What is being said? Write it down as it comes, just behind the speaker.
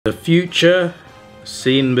The future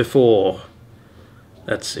seen before.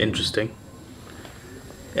 That's interesting.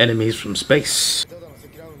 Enemies from space.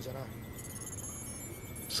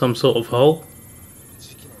 Some sort of hole.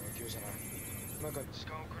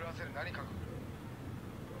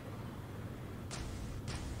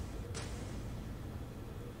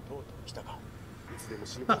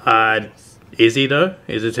 Is he though?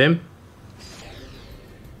 Is it him?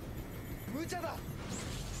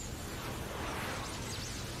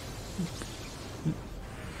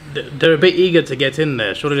 They're a bit eager to get in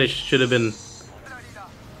there. Surely they should have been.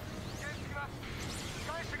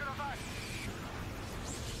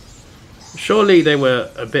 Surely they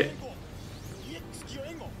were a bit.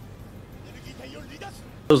 There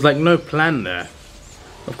was like no plan there.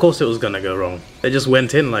 Of course it was gonna go wrong. They just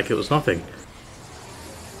went in like it was nothing.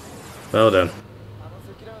 Well done.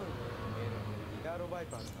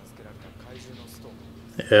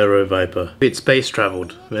 Aero Viper. It's space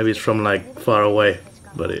traveled. Maybe it's from like far away,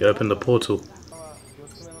 but it opened a portal.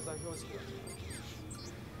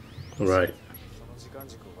 Right.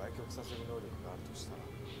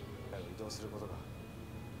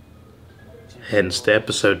 Hence the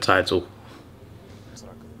episode title.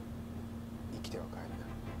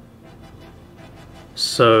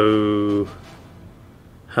 So,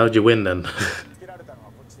 how'd you win then?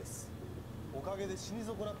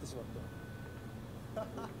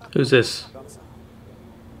 Who's this?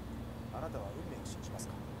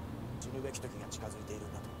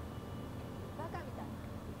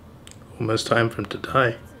 Almost time for him to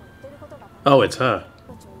die. Oh, it's her.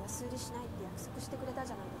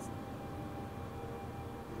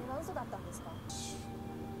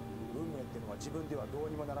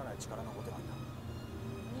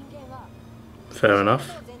 Fair enough.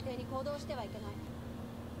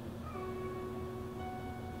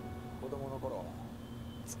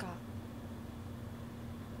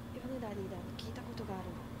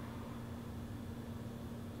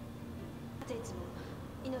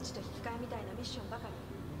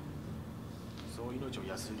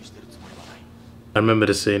 I remember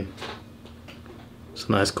the scene. It's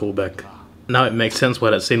a nice callback. Now it makes sense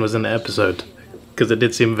why that scene was in the episode, because it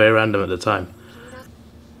did seem very random at the time.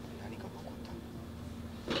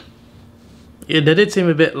 Yeah, they did seem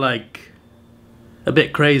a bit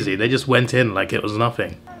crazy. They just went in like it was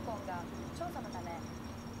nothing.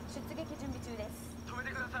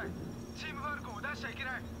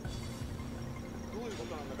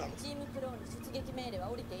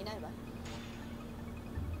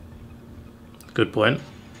 Good point.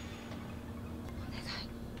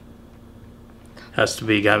 Has to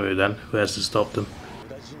be Gamu then, who has to stop them.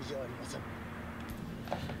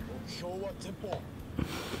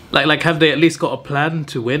 Like, have they at least got a plan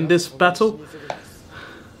to win this battle?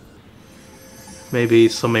 Maybe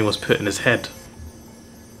something was put in his head.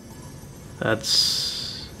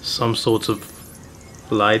 That's some sort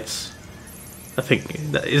of lights. I think,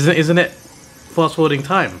 isn't it fast forwarding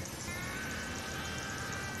time?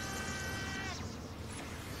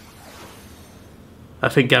 I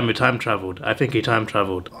think Gamu time traveled. I think he time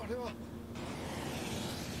traveled.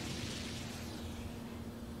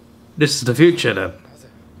 This is the future then.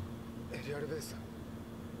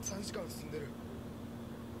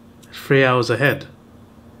 3 hours ahead.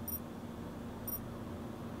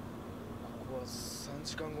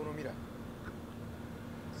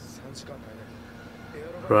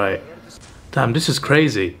 Right. Damn, this is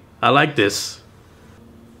crazy. I like this.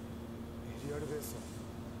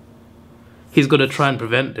 He's gonna try and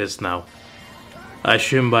prevent this now. I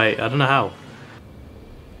assume by, I don't know how.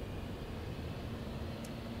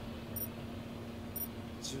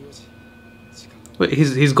 Wait,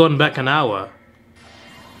 he's gone back an hour.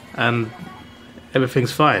 And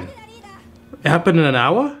everything's fine. It happened in an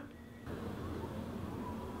hour?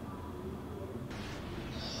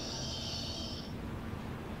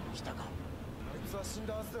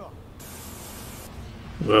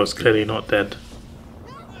 Well, it's clearly not dead.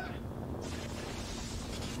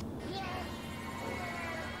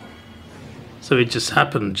 So it just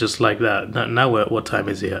happened just like that. Now what time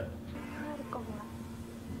is it?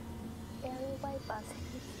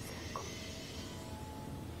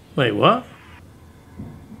 Wait, what?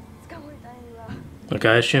 Okay,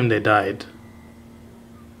 I assume they died.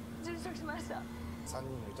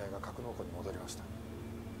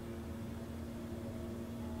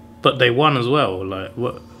 But they won as well, like,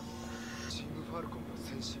 what?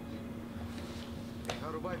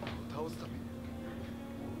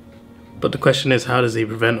 But the question is, how does he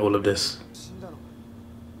prevent all of this?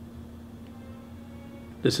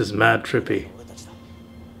 This is mad trippy.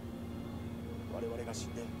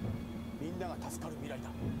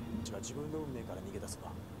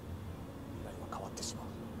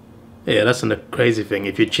 Yeah, that's a crazy thing.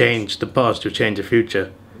 If you change the past, you change the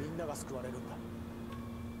future.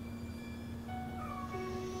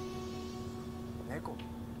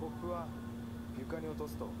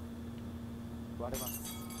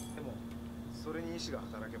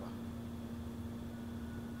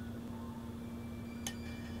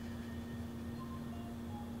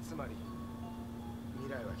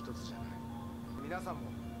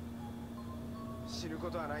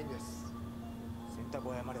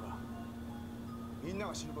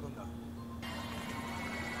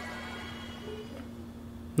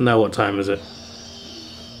 Now what time is it?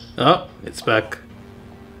 Oh, it's back.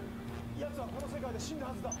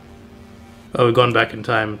 Oh, we've gone back in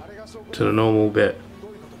time to the normal bit.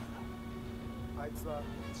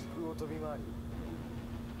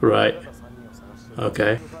 Right.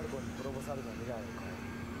 Okay.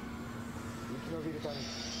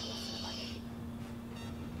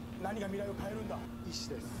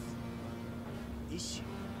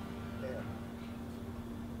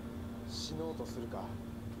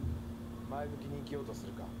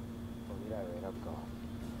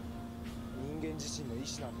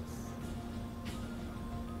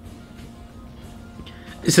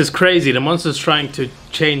 This is crazy. The monster's trying to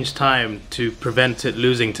change time to prevent it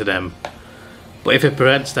losing to them. But if it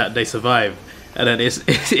prevents that, they survive. And then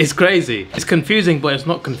it's crazy. It's confusing, but it's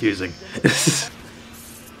not confusing.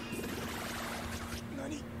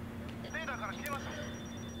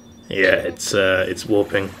 Yeah, it's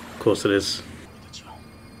warping. Of course it is.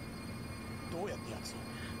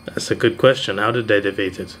 That's a good question. How did they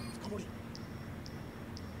defeat it?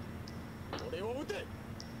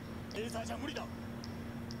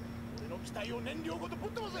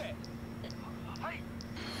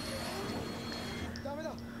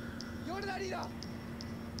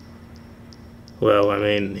 Well, I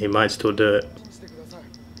mean, he might still do it.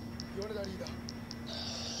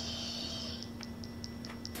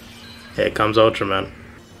 Here comes Ultraman.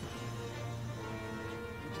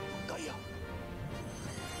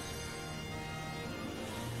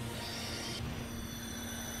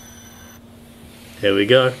 Here we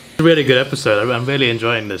go. It's a really good episode. I'm really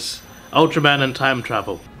enjoying this. Ultraman and time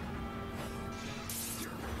travel.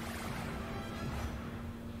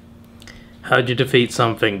 How do you defeat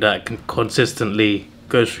something that can consistently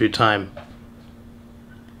go through time?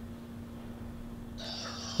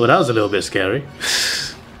 Well, that was a little bit scary.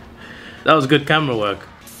 That was good camera work.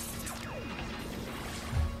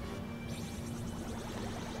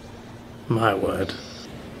 My word.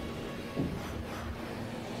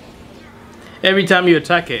 Every time you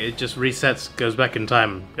attack it, it just resets, goes back in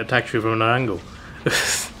time, attacks you from another angle.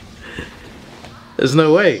 There's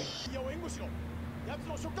no way.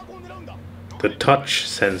 The touch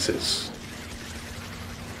senses.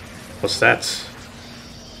 What's that?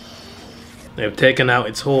 They've taken out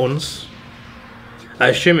its horns. I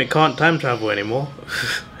assume it can't time travel anymore.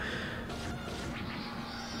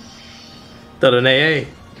 Not an AA.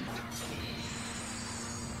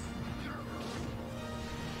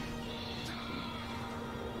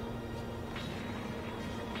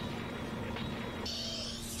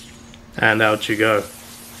 And out you go.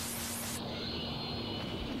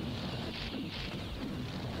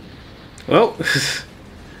 Well,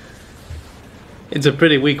 it's a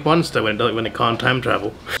pretty weak monster when it can't time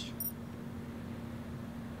travel.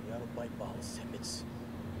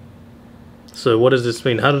 So what does this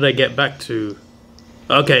mean? How do they get back to...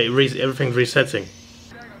 Okay, everything's resetting.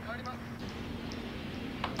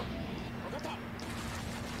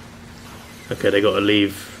 Okay, they gotta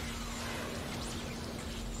leave.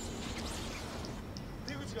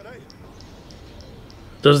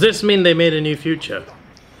 Does this mean they made a new future?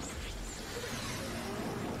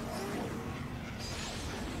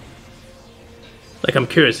 Like, I'm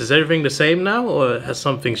curious, is everything the same now, or has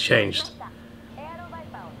something changed?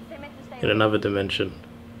 In another dimension.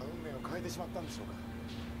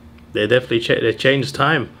 They definitely they changed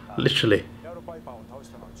time, literally.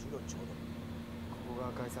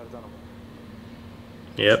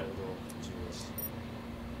 Yep.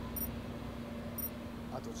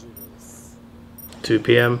 (2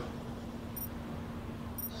 p.m)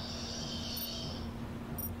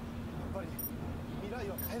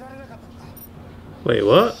 Wait,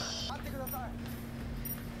 what?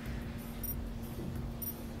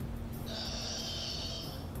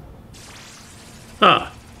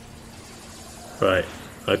 Ah. Right.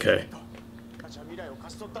 Okay.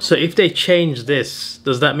 So if they change this,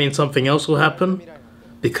 does that mean something else will happen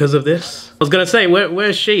because of this? I was gonna say,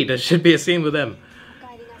 where's she? There should be a scene with them.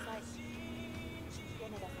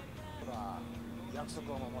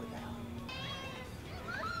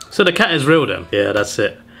 So the cat is real then? Yeah, that's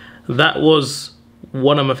it. That was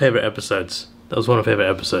one of my favorite episodes. That was one of my favorite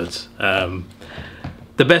episodes.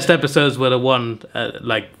 The best episodes were the one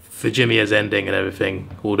like Virginia's ending and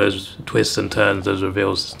everything, all those twists and turns, those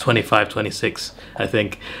reveals, 25, 26, I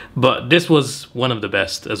think. But this was one of the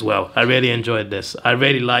best as well. I really enjoyed this. I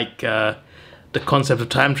really like the concept of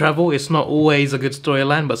time travel. It's not always a good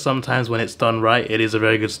storyline, but sometimes when it's done right, it is a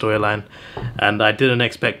very good storyline. And I didn't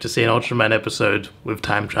expect to see an Ultraman episode with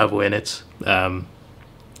time travel in it. I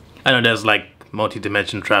know there's like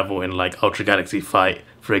multi-dimension travel in like Ultra Galaxy Fight,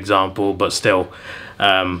 for example, but still,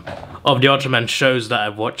 of the Ultraman shows that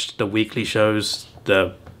I've watched, the weekly shows,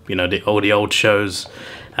 all the old shows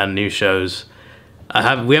and new shows,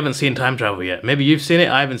 we haven't seen time travel yet. Maybe you've seen it.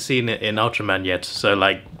 I haven't seen it in Ultraman yet. So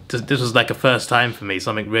like this was like a first time for me,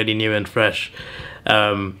 something really new and fresh,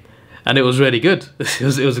 and it was really good.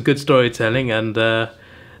 It was a good storytelling, and that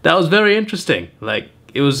was very interesting. Like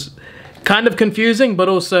it was kind of confusing, but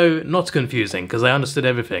also not confusing because I understood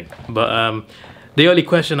everything. But the only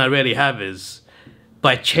question I really have is,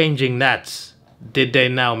 by changing that, did they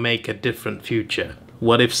now make a different future?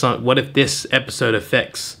 What if this episode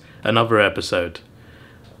affects another episode?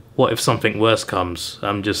 What if something worse comes?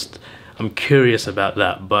 I'm curious about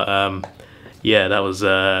that. But yeah, that was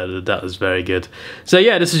very good. So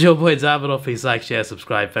yeah, this is your boy Davidoff. Please like, share,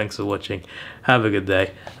 subscribe. Thanks for watching. Have a good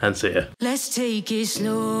day and see ya. Let's take it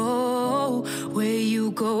slow. Where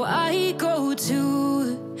you go, I go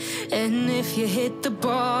too. And if you hit the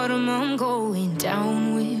bottom, I'm going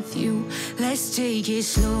down with you. Let's take it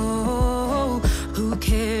slow. Who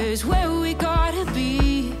cares where we gotta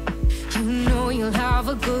be?